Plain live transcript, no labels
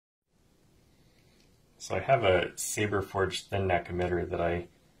So I have a saber forged thin neck emitter that I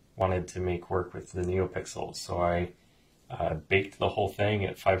wanted to make work with the NeoPixel. So I baked the whole thing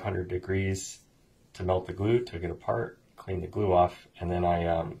at 500 degrees to melt the glue, took it apart, cleaned the glue off, and then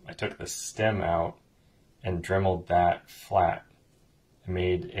I took the stem out and dremeled that flat. I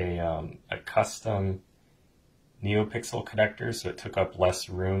made a custom NeoPixel connector, so it took up less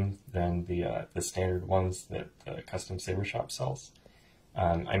room than the standard ones that the custom saber shop sells.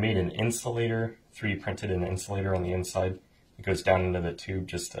 I made an insulator, 3D printed an insulator on the inside. It goes down into the tube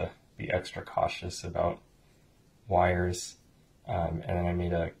just to be extra cautious about wires. And then I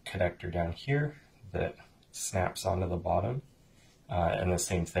made a connector down here that snaps onto the bottom. And the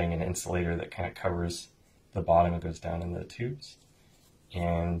same thing, an insulator that kind of covers the bottom and goes down into the tubes.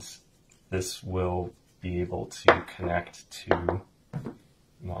 And this will be able to connect to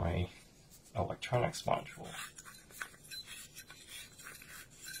my electronics module.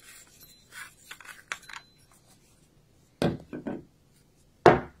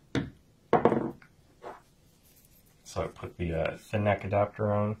 So I put the thin neck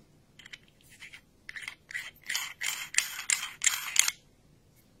adapter on.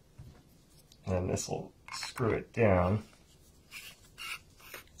 And then this will screw it down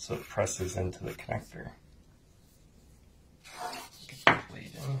so it presses into the connector. Get the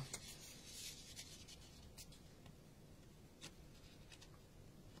blade in.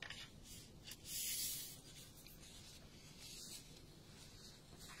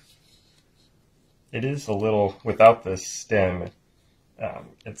 It is a little, without this stem,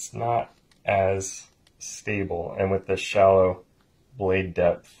 it's not as stable, and with the shallow blade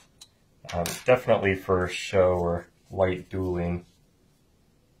depth, definitely for show or light dueling,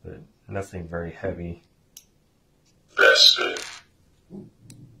 but nothing very heavy. That's it.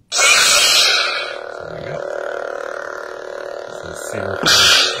 So there we go. This is saber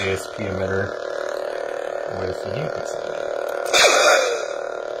forged ASP emitter with the NeoPixel.